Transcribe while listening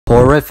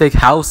Horrific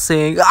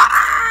housing.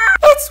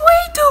 It's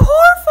way too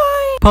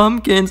horrifying.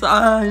 Pumpkins,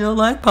 I don't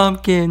like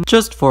pumpkins.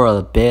 Just for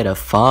a bit of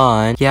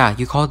fun. Yeah,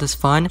 you call this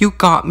fun? You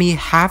got me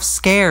half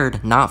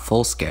scared. Not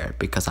full scared,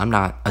 because I'm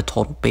not a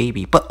total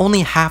baby, but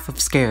only half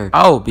of scared.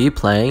 I'll be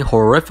playing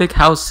Horrific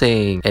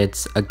Housing.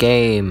 It's a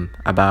game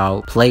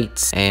about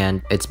plates,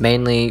 and it's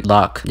mainly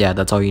luck. Yeah,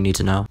 that's all you need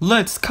to know.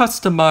 Let's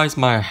customize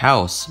my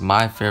house.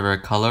 My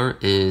favorite color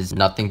is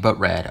nothing but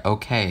red.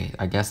 Okay,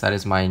 I guess that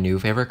is my new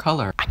favorite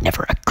color. I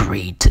never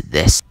agreed to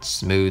this.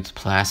 Smooth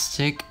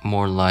plastic,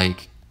 more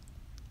like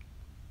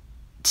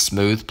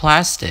smooth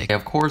plastic.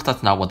 Of course,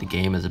 that's not what the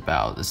game is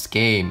about. This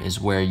game is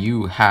where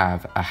you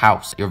have a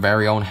house, your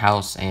very own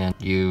house, and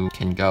you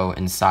can go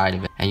inside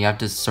of it, and you have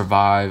to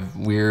survive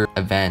weird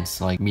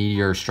events like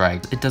meteor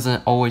strikes. It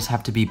doesn't always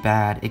have to be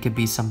bad. It could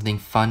be something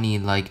funny,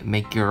 like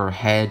make your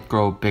head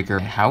grow bigger.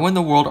 How in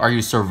the world are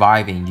you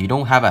surviving? You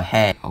don't have a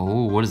head.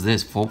 Oh, what is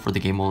this? Vote for the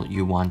game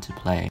you want to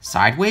play.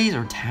 Sideways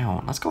or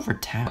town? Let's go for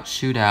town.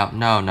 Shootout.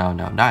 No,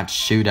 not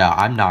shootout.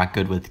 I'm not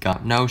good with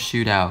guns. No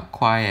shootout.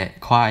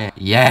 Quiet.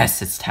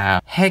 Yes, it's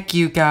town. Heck,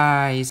 you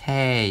guys.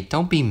 Hey,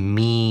 don't be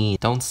mean.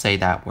 Don't say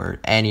that word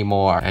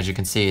anymore. As you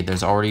can see,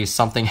 there's already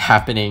something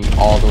happening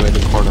all the way to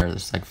the corner.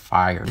 There's like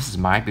fire. This is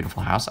my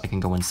beautiful house. I can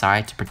go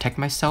inside to protect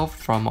myself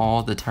from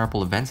all the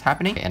terrible events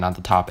happening. And on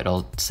the top,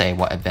 it'll say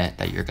what event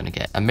that you're gonna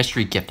get. A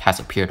mystery gift has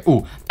appeared.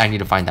 Ooh, I need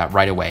to find that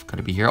right away. Could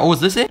it be here? Oh, is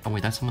this it? Oh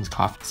wait, that's someone's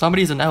coffee.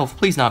 Somebody's an elf.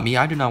 Please, not me.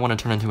 I do not want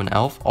to turn into an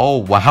elf. Oh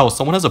wow,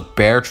 someone has a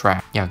bear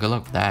trap. Yeah, good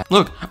luck with that.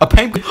 Look, a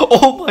penguin.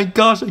 Oh my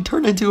gosh, I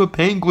turned into a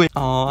penguin.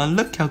 Oh,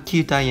 look how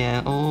cute I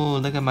am. Oh,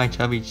 look at my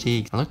chubby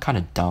cheeks. I look kind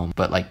of dumb,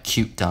 but like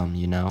cute dumb,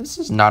 you know? This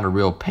is not a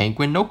real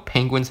penguin. No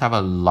penguins have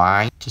a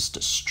line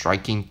just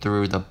striking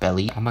through the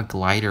belly. I'm a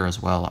glider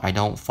as well. I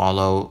don't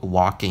follow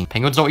walking.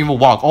 Penguins don't even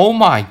walk. Oh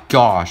my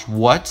gosh,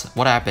 what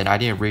happened? I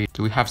didn't read.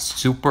 Do we have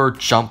super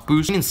jump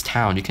boost? In this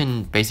town, you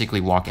can basically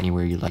walk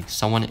anywhere you like.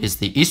 Someone is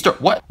the Easter.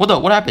 What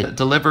happened?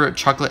 Deliver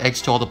chocolate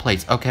eggs to all the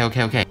plates.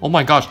 Okay. Oh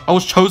my gosh, I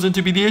was chosen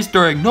to be the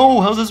Easter egg.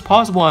 No, how's this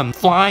possible? I'm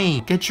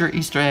flying. Get your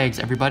Easter eggs,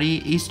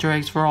 everybody. Easter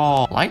eggs for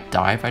all. Will I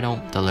die if I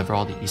don't deliver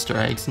all the Easter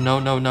eggs?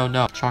 No.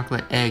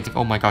 Chocolate eggs.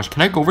 Oh my gosh,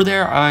 can I go over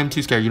there? I'm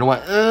too scared. You know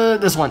what?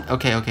 This one.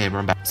 Okay,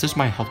 run back. Is this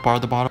my health bar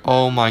at the bottom?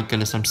 Oh my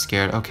goodness, I'm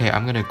scared. Okay,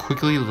 I'm gonna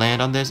quickly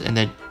land on this and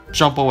then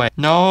jump away.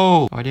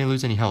 No! Oh, I didn't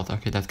lose any health.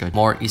 Okay, that's good.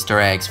 More Easter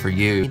eggs for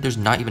you. There's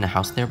not even a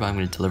house there, but I'm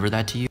gonna deliver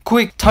that to you.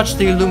 Quick, touch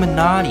the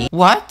Illuminati.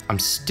 What? I'm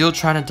still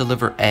trying to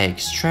deliver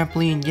eggs.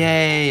 Trampoline,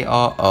 yay.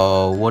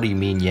 Uh-oh. What do you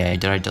mean, yay?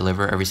 Did I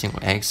deliver every single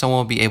egg? Someone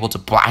will be able to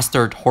blast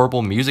their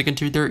horrible music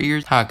into their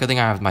ears? Ha, good thing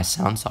I have my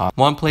sounds off.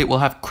 One plate will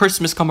have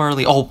Christmas come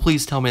early. Oh,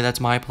 please tell me that's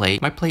my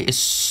plate. My plate is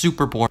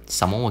super boring.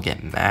 Someone will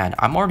get mad.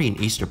 I'm already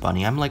an Easter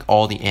bunny. I'm like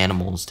all the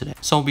animals today.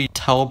 Someone will be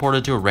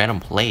teleported to a random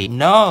plate.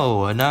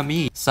 No, not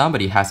me.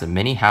 Somebody has a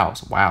mini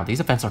house. Wow, these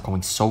events are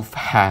going so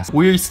fast.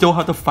 We still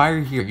have the fire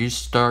here. You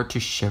start to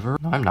shiver?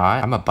 No, I'm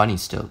not. I'm a bunny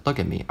still. Look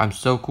at me. I'm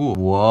so cool.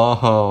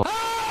 Whoa.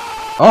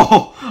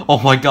 Oh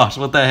my gosh,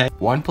 what the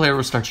heck? One player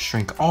will start to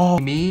shrink. Oh,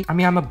 me? I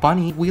mean, I'm a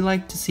bunny. We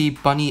like to see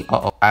bunny.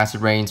 Uh-oh.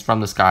 Acid rains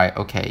from the sky.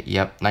 Okay,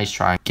 yep, nice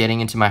try.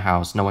 Getting into my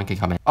house. No one can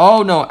come in.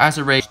 Oh no,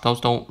 acid rain. Those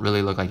don't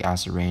really look like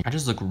acid rain. I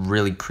just look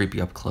really creepy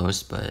up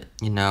close, but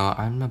you know,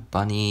 I'm a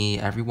bunny.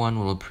 Everyone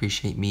will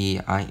appreciate me.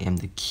 I am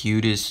the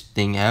cutest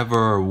thing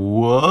ever.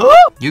 Whoa!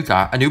 You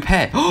got a new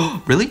pet.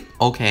 Really?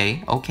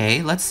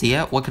 Okay, let's see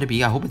it. What could it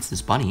be? I hope it's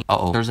this bunny.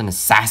 Uh-oh, there's an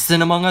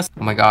assassin among us.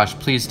 Oh my gosh,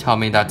 please tell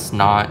me that's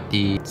not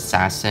the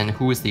assassin.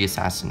 Who is the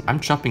assassin? I'm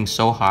jumping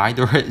so high.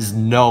 There is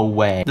no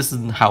way. This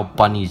isn't how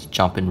bunnies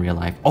jump in real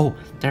life. Oh,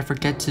 did I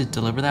forget to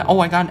deliver that? Oh,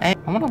 I got an egg.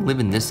 I want to live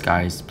in this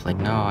guy's plate.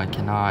 No, I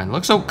cannot. It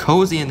looks so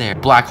cozy in there.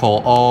 Black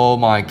hole. Oh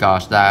my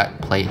gosh,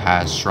 that plate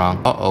has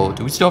shrunk. Uh-oh,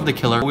 do we still have the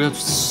killer? We have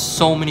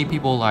so many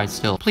people alive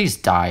still. Please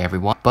die,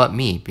 everyone. But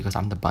me, because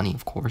I'm the bunny,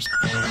 of course.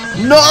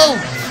 No!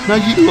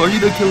 Not you. Are you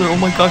the killer? Oh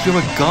my gosh, you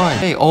have a gun.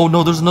 Hey, oh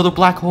no, there's another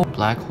black hole.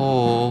 Black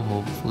hole.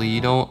 Hopefully you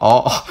don't.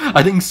 Oh,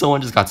 I think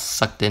someone just got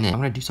sucked in it. I'm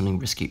gonna do something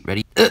risky.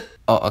 Ready?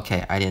 Oh,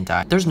 okay, I didn't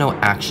die. There's no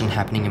action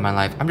happening in my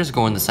life. I'm just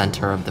going to the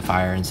center of the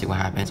fire and see what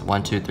happens.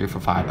 1, 2, 3,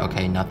 4, 5.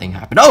 Okay, nothing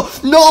happened. Oh,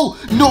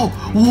 no!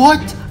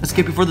 What?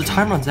 Escape before the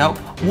time runs out.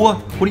 What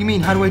do you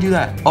mean? How do I do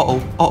that? Uh-oh.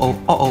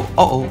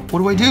 What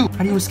do I do?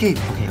 How do you escape?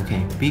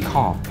 Okay, be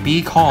calm.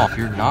 If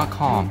you're not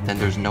calm, then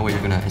there's no way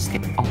you're gonna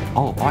escape.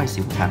 Oh, I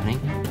see what's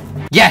happening.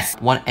 Yes!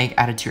 1 egg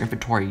added to your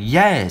inventory.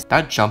 Yes!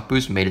 That jump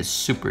boost made it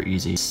super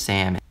easy.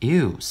 Salmon.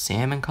 Ew,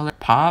 salmon color?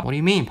 Pop? What do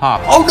you mean,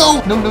 Pop?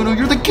 Oh, no,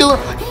 you're the killer.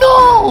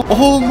 No!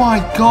 Oh my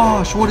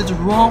gosh, what is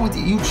wrong with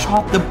you? You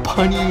chopped the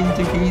bunny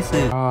into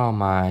pieces. Oh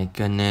my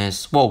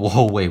goodness.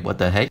 Whoa, wait, what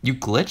the heck? You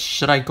glitched?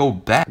 Should I go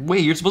back?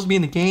 Wait, you're supposed to be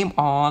in the game?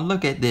 Aw,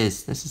 look at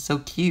this. This is so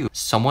cute.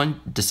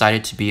 Someone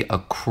decided to be a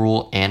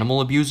cruel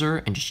animal abuser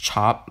and just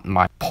chop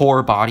my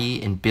poor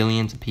body in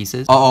billions of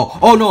pieces.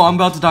 Oh no, I'm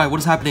about to die. What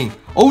is happening?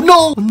 Oh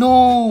no!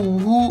 No!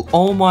 Who?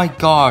 Oh my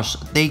gosh.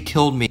 They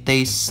killed me.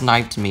 They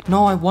sniped me.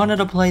 No, I wanted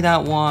to play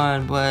that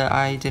one, but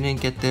I didn't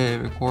get the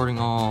recording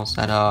all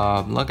set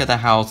up. Look at the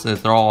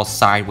houses. They're all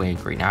sideways.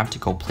 Great. Now I have to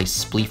go play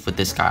Spleef with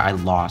this guy. I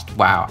lost.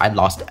 Wow. I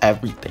lost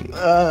everything.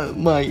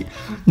 My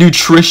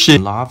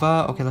nutrition.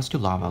 Lava? Okay, let's do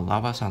lava.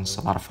 Lava sounds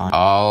a lot of fun.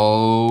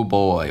 Oh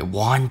boy.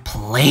 One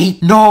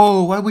plate?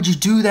 No! Why would you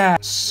do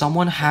that?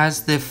 Someone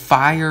has the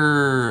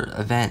fire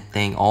event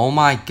thing. Oh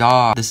my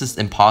god. This is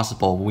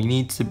impossible. We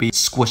need to be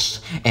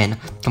squished and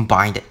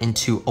combined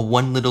into a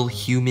one little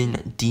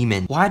human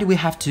demon. Why do we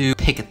have to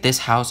pick this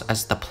house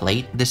as the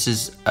plate? This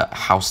is a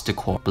house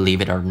decor,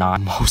 believe it or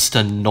not. Most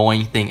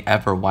annoying thing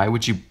ever. Why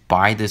would you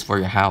buy this for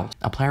your house?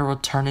 A player will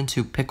turn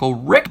into Pickle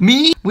Rick.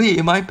 Me? Wait,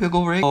 am I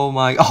Pickle Rick? Oh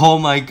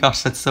my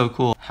gosh, that's so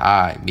cool.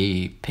 Hi,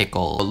 me,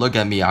 Pickle. Look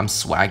at me, I'm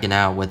swagging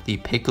out with the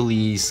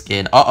pickly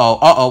skin.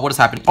 Uh-oh, what is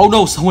happening? Oh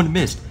no, someone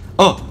missed.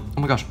 Oh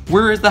my gosh,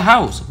 where is the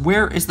house?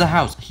 Where is the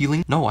house?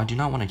 Healing? No, I do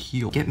not want to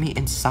heal. Get me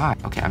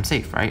inside. Okay, I'm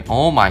safe, right?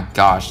 Oh my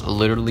gosh,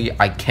 literally,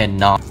 I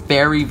cannot.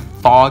 Very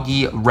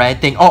foggy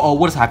red thing. Uh-oh,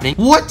 what is happening?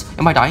 What?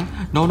 Am I dying?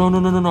 No.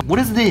 What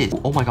is this?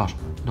 Oh my gosh.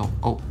 No.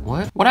 Oh,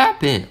 what? What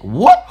happened?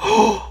 What?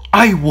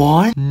 I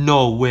won?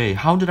 No way.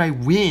 How did I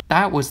win?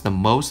 That was the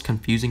most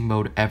confusing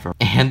mode ever.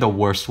 And the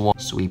worst one.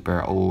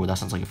 Sweeper. Oh, that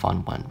sounds like a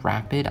fun one.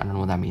 Rapid? I don't know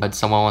what that means. But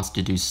someone wants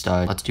to do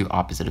stud. Let's do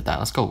opposite of that.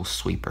 Let's go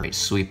sweeper.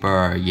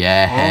 Sweeper.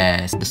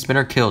 Yes. Oh. The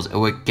spinner kills. It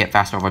would get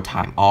faster over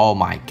time. Oh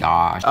my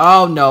gosh.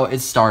 Oh no,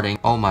 it's starting.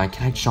 Oh my.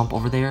 Can I jump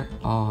over there?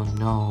 Oh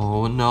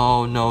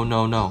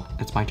no.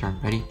 It's my turn.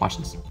 Ready? Watch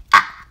this.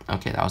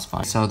 Okay, that was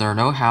fun. So there are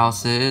no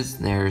houses.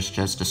 There's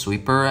just a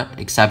sweeper,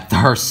 except there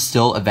are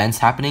still events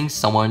happening.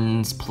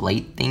 Someone's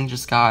plate thing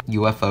just got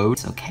UFO'd.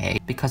 It's okay,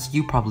 because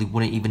you probably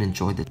wouldn't even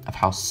enjoy of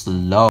how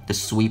slow the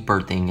sweeper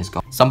thing is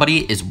going.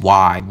 Somebody is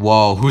Y.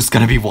 Whoa, who's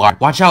gonna be Y?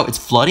 Watch out, it's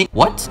flooding.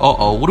 What?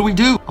 Uh-oh, what do we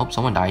do? Oh,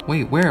 someone died.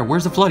 Wait, where?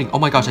 Where's the flooding? Oh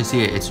my gosh, I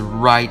see it. It's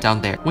right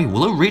down there. Wait,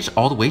 will it reach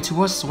all the way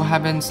to us? What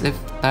happens if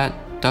that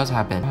does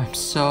happen? I'm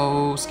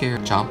so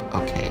scared. Jump.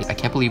 Okay. I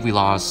can't believe we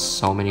lost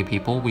so many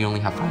people. We only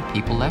have 5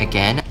 people left.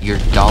 Again, you're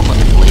dumb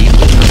blade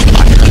with your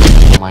fire.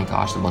 Oh my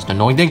gosh, the most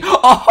annoying thing.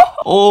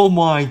 Oh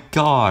my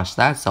gosh,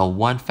 that's a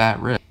one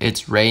fat rip.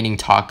 It's raining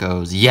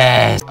tacos.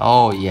 Yes.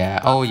 Oh yeah.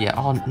 Oh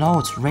no,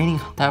 it's raining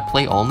that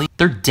plate only.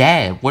 They're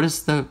dead. What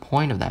is the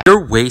point of that?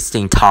 You're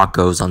wasting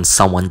tacos on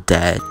someone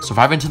dead.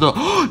 Survive into the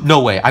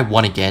no way. I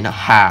won again.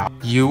 How?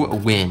 You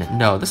win.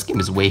 No, this game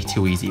is way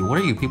too easy. What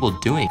are you people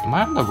doing? Am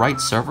I on the right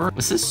server?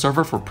 Is this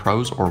server for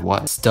pros or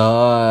what?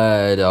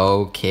 Stud.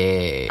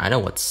 Okay. I know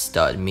what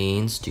stud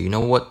means. Do you know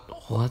what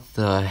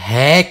the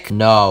heck?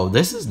 No,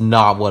 this is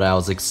not what I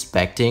was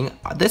expecting.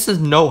 This is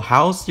no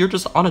house. You're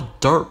just on a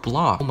dirt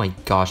block. Oh my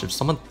gosh, if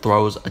someone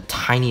throws a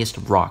tiniest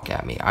rock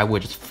at me, I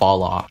would just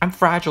fall off. I'm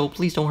fragile.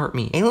 Please don't hurt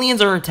me.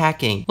 Aliens are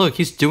attacking. Look,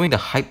 he's doing the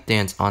hype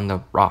dance on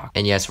the rock.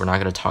 And yes, we're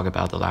not going to talk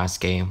about the last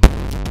game.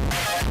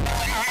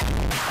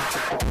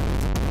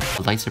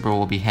 The lightsaber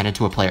will be handed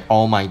to a player.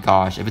 Oh my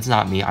gosh, if it's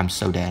not me, I'm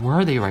so dead. Where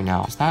are they right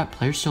now? Is that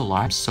player still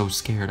alive? I'm so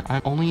scared.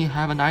 I only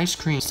have an ice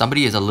cream.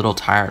 Somebody is a little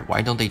tired.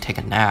 Why don't they take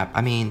a nap?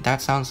 I mean,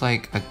 that sounds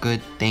like a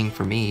good thing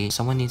for me.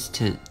 Someone needs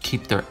to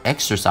keep their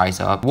exercise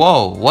up.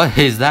 Whoa, what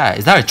is that?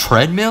 Is that a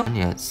treadmill?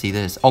 Yeah, see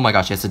this. Oh my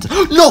gosh, yes, it's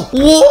no,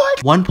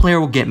 what? One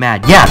player will get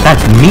mad. Yeah,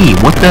 that's me.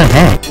 What the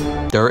heck?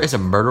 There is a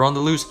murder on the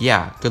loose?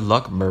 Yeah, good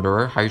luck,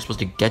 murderer. How are you supposed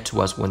to get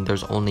to us when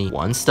there's only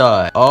one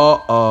stud?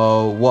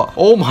 Uh-oh, what?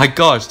 Oh my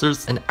gosh,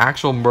 there's an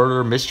actual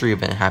murder mystery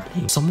event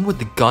happening. Someone with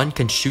the gun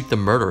can shoot the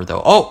murderer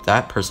though. Oh,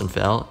 that person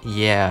fell.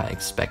 Yeah,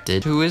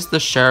 expected. Who is the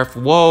sheriff?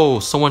 Whoa,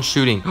 someone's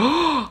shooting.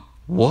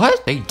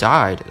 What? They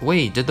died.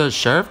 Wait, did the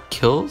sheriff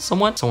kill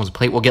someone? Someone's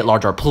plate will get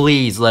larger.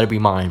 Please, let it be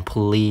mine.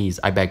 Please,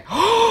 I beg.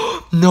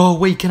 No,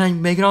 wait, can I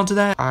make it onto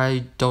that?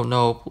 I don't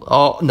know.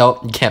 Oh, no,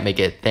 you can't make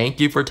it. Thank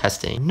you for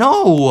testing.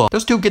 No,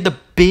 those two get the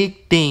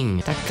big thing.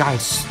 That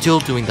guy's still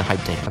doing the hype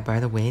thing. By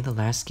the way, the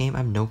last game, I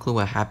have no clue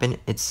what happened.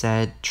 It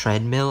said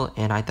treadmill,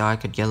 and I thought I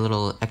could get a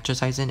little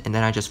exercise in, and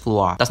then I just flew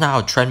off. That's not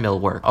how treadmill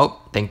works.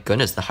 Oh, thank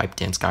goodness the hype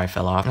dance guy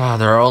fell off. Oh,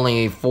 there are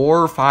only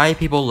 4 or 5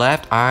 people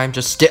left. I'm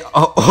just still.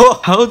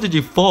 Oh, how did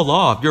you fall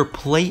off? Your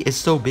plate is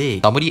so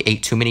big. Somebody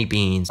ate too many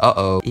beans.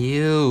 Uh-oh.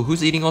 Ew,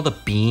 who's eating all the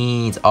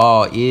beans?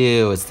 Oh,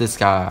 ew, it's this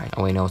guy.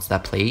 Oh, wait, no, it's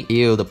that plate.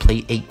 Ew, the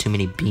plate ate too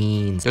many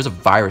beans. There's a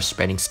virus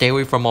spreading. Stay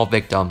away from all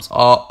victims.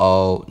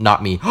 Uh-oh,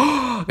 not me.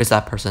 It's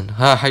that person.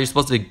 How are you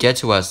supposed to get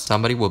to us?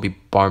 Somebody will be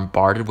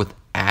bombarded with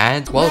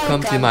ads.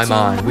 Welcome to my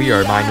mine. We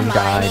are mining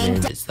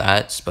diamonds. Is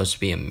that supposed to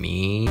be a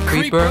me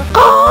creeper?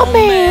 Oh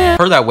man.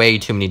 Heard that way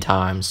too many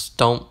times.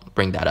 Don't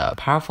bring that up.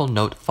 Powerful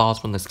note falls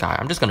from the sky.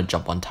 I'm just gonna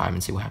jump one time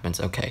and see what happens.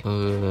 Okay.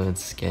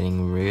 It's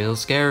getting real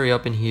scary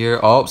up in here.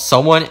 Oh,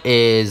 someone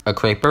is a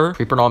creeper.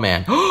 Creeper no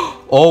man.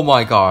 Oh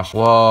my gosh.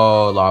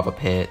 Whoa, lava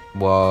pit.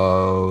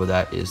 Whoa,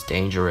 that is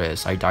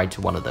dangerous. I died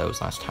to one of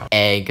those last time.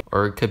 Egg,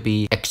 or it could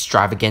be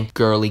extravagant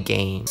girly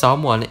game.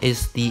 Someone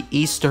is the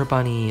Easter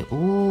bunny.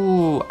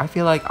 Ooh, I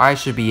feel like I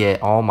should be it.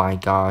 Oh my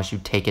gosh,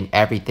 you've taken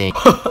everything.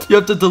 You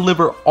have to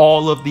deliver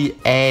all of the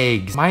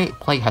eggs. My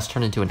plate has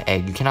turned into an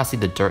egg. You cannot see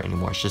the dirt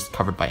anymore. It's just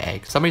covered by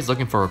eggs. Somebody's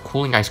looking for a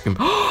cooling ice cream.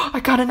 I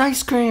got an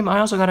ice cream. I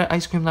also got an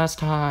ice cream last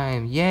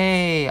time.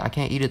 Yay. I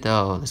can't eat it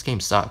though. This game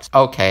sucks.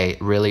 Okay,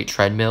 really?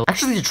 Treadmill?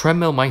 Actually, the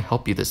treadmill might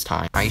help you this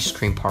time. Ice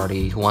cream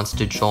party. Who wants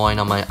to join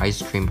on my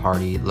ice cream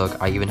party?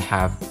 Look, I even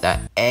have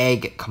that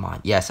egg. Come on.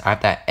 Yes, I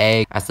have that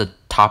egg as the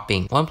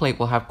topping. One plate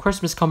will have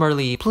Christmas come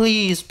early.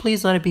 Please,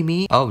 please let it be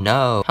me. Oh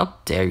no. How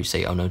dare you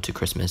say oh no to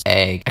Christmas.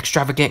 Egg.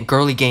 Extravagant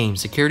girly game.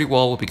 Security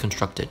wall will be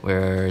constructed.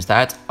 Where is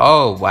that?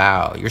 Oh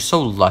wow. You're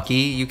so lucky.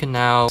 You can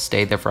now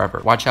stay there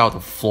forever. Watch out. The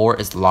floor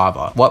is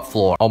lava. What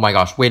floor? Oh my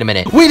gosh. Wait a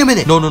minute. Wait a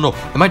minute. No, no, no.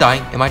 Am I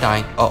dying? Am I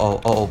dying?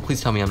 Uh-oh. Please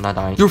tell me I'm not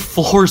dying. Your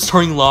floor is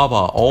turning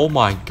lava. Oh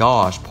my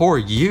gosh. Poor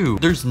you.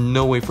 There's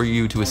no way for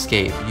you to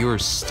escape. You are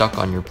stuck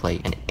on your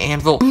plate. An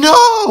anvil.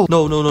 No!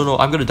 No.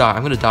 I'm gonna die.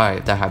 I'm gonna die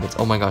if that happens.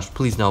 Oh my gosh.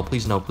 Please no.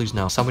 Please no. Please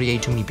no. Somebody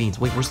ate too many beans.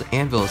 Wait, where's the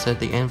anvil? It said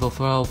the anvil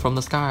fell from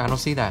the sky. I don't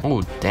see that.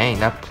 Oh, dang.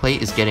 That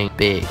plate is getting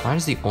big. Mine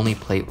is the only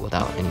plate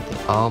without anything.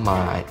 Oh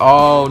my.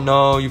 Oh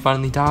no. You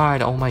finally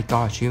died. Oh my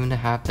gosh. You even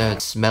have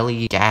that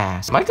smelly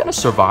gas. Am I gonna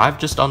survive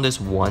just on this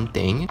one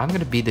thing? I'm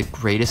gonna be the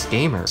greatest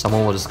gamer.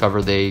 Someone will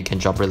discover they can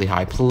jump really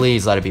high.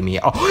 Please let it be me.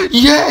 Oh,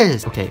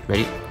 yes! Okay,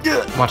 ready?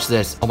 Watch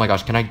this. Oh my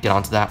gosh. Can I get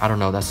onto that? I don't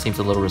know. That seems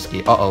a little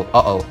risky. Uh-oh.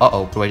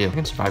 What do I do? I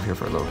can survive here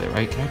for a little bit,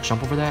 right? Can I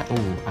jump over that?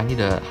 Oh, I need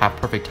to have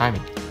perfect timing.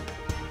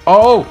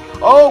 Oh,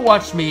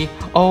 watch me.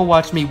 Oh,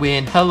 watch me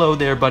win. Hello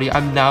there, buddy.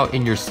 I'm now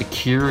in your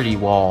security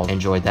wall.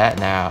 Enjoy that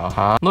now,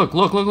 huh? Look.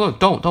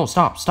 Don't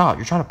stop.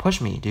 You're trying to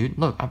push me, dude.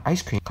 Look, I'm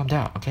ice cream. Calm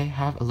down, okay?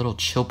 Have a little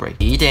chill break.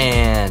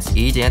 E-dance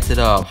it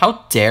up.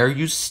 How dare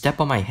you step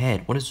on my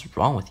head? What is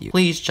wrong with you?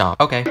 Please jump.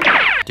 Okay.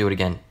 Do it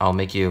again. I'll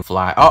make you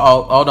fly.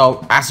 Oh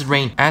no. Acid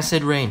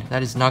rain.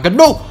 That is not good.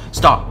 No!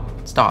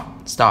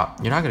 Stop.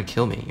 You're not gonna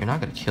kill me.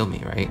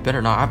 Right?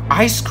 Better not. I have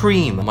ice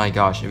cream. Oh my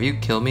gosh. If you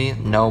kill me,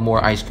 no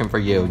more ice cream for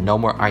you. No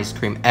more ice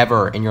cream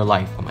ever in your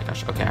life. Oh my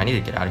gosh. Okay, I need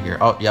to get out of here.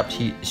 Oh, yep.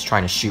 He is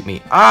trying to shoot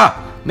me.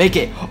 Make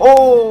it.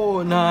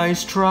 Oh,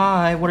 nice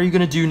try. What are you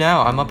gonna do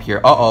now? I'm up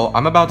here.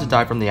 I'm about to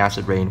die from the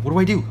acid rain. What do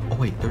I do? Oh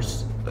wait,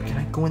 can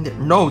I go in there?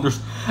 No,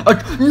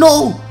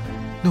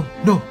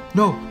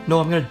 No,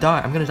 I'm gonna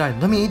die.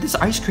 Let me eat this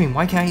ice cream.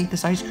 Why can't I eat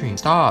this ice cream?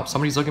 Stop.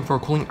 Somebody's looking for a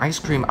cooling ice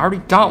cream. I already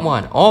got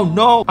one. Oh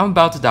no, I'm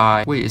about to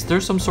die. Wait, is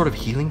there some sort of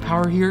healing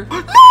power here?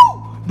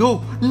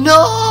 No!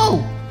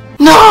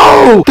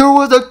 There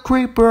was a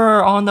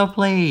creeper on the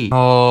plate.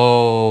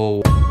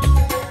 Oh.